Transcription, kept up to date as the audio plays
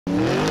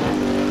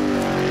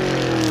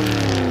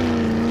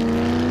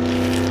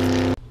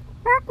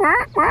Oh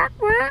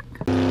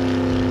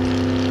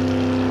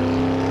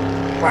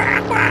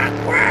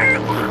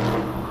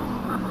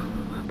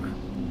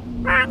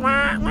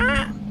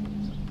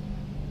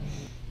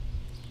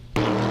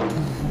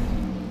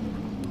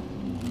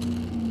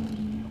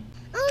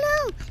no,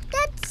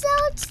 that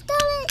sound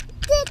started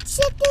the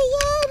chicken.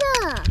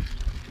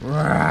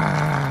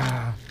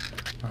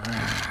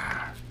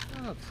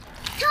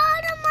 Call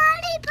the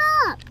Mighty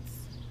Pups!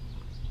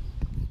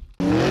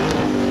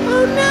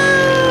 Oh no!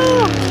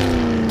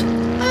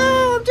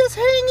 Oh, I'm just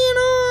hanging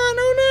on.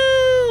 Oh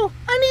no!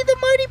 I need the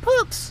Mighty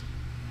Pups.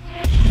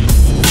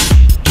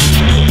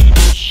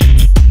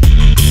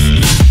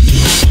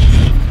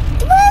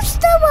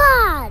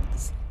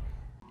 Monster.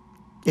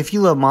 If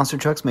you love monster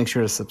trucks, make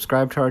sure to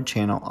subscribe to our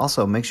channel.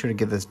 Also, make sure to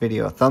give this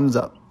video a thumbs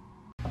up.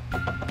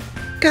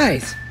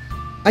 Guys,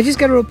 I just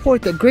got a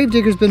report that Grave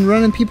Digger's been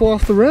running people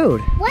off the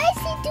road. Why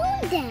is he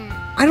doing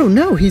that? I don't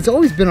know. He's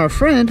always been our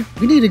friend.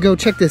 We need to go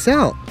check this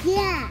out.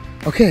 Yeah.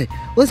 Okay,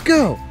 let's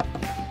go.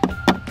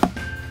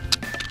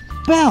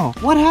 Belle,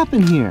 what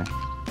happened here?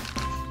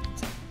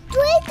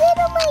 Grave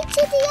Digger made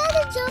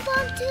Chicoletta jump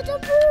onto the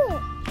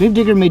pool. Grave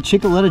Digger made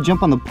Chicoletta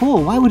jump on the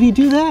pool. Why would he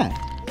do that?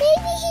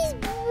 Maybe his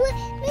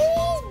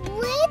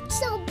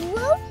brakes are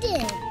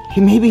broken.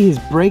 Hey, maybe his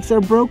brakes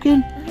are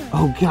broken?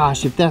 Oh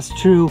gosh, if that's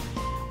true,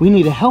 we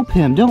need to help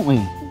him, don't we?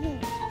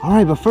 All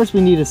right, but first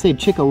we need to save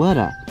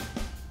Chicoletta.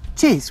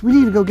 Chase, we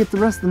need to go get the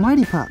rest of the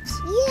Mighty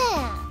Pups.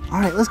 Yeah. All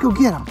right, let's go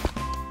get them.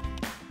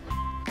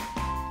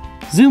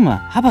 Zuma,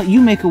 how about you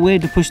make a way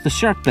to push the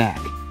shark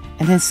back?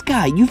 And then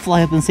Skye, you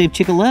fly up and save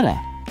Chicoletta.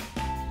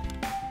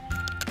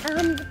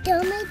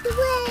 Don't make the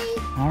way.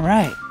 All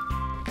right.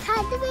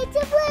 Time to make the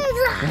way.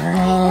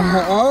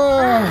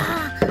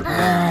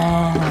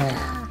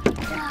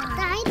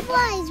 Nine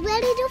boys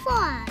ready to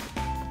fly.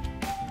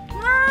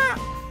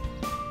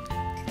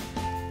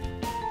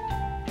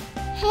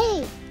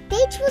 Hey,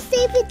 thanks for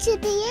saving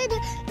Chicoletta,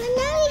 but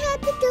now you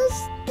have to go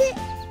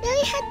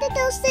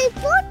save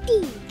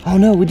Forky. Oh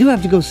no, we do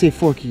have to go save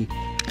Forky.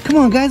 Come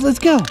on, guys, let's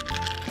go.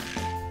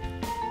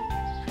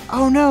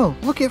 Oh no,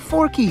 look at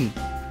Forky.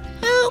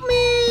 Help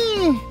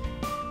me!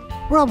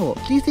 Rubble,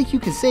 do you think you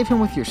can save him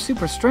with your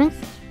super strength?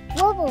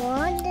 Rubble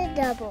on the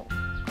double.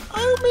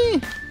 Help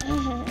me!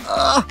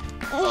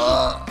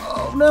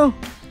 Oh no!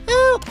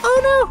 Help! Oh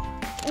no!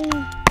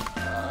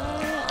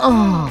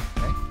 Oh!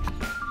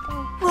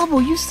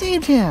 Rubble, you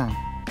saved him!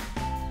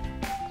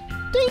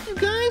 Thank you,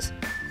 guys!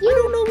 I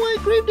don't know why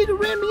Grave Digger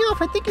ran me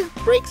off. I think his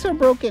brakes are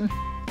broken.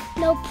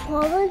 No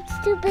problem's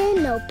too big,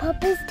 no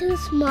puppet's too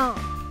small.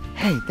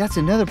 Hey, that's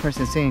another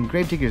person saying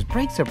Grave Digger's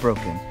brakes are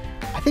broken.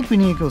 I think we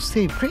need to go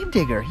save Grave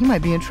Digger. He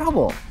might be in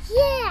trouble.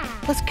 Yeah!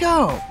 Let's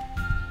go!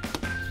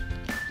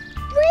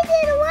 Grave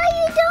Digger, why are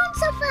you doing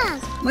so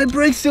fast? My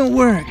brakes don't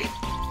work.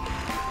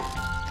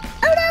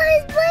 Oh no,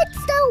 his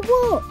brakes don't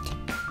work.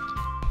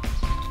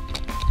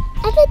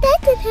 I think that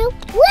could help.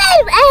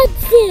 Wave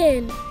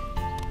action!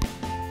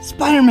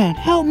 Spider-Man,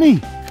 help me!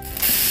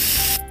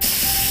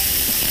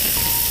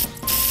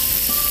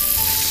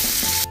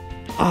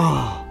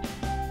 Oh.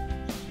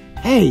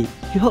 Hey,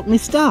 you helped me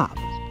stop.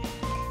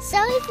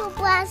 Sorry for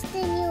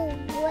blasting your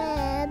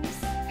webs.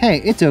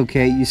 Hey, it's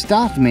okay. You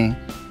stopped me.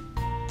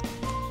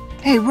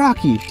 Hey,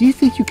 Rocky, do you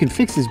think you can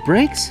fix his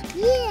brakes?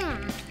 Yeah.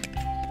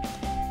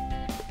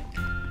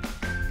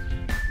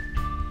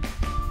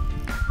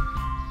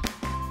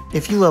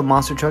 If you love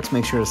monster trucks,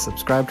 make sure to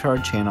subscribe to our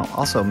channel.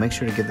 Also, make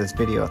sure to give this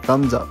video a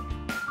thumbs up.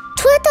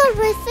 Twitter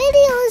with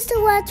videos to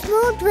watch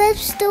more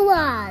trips to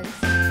us.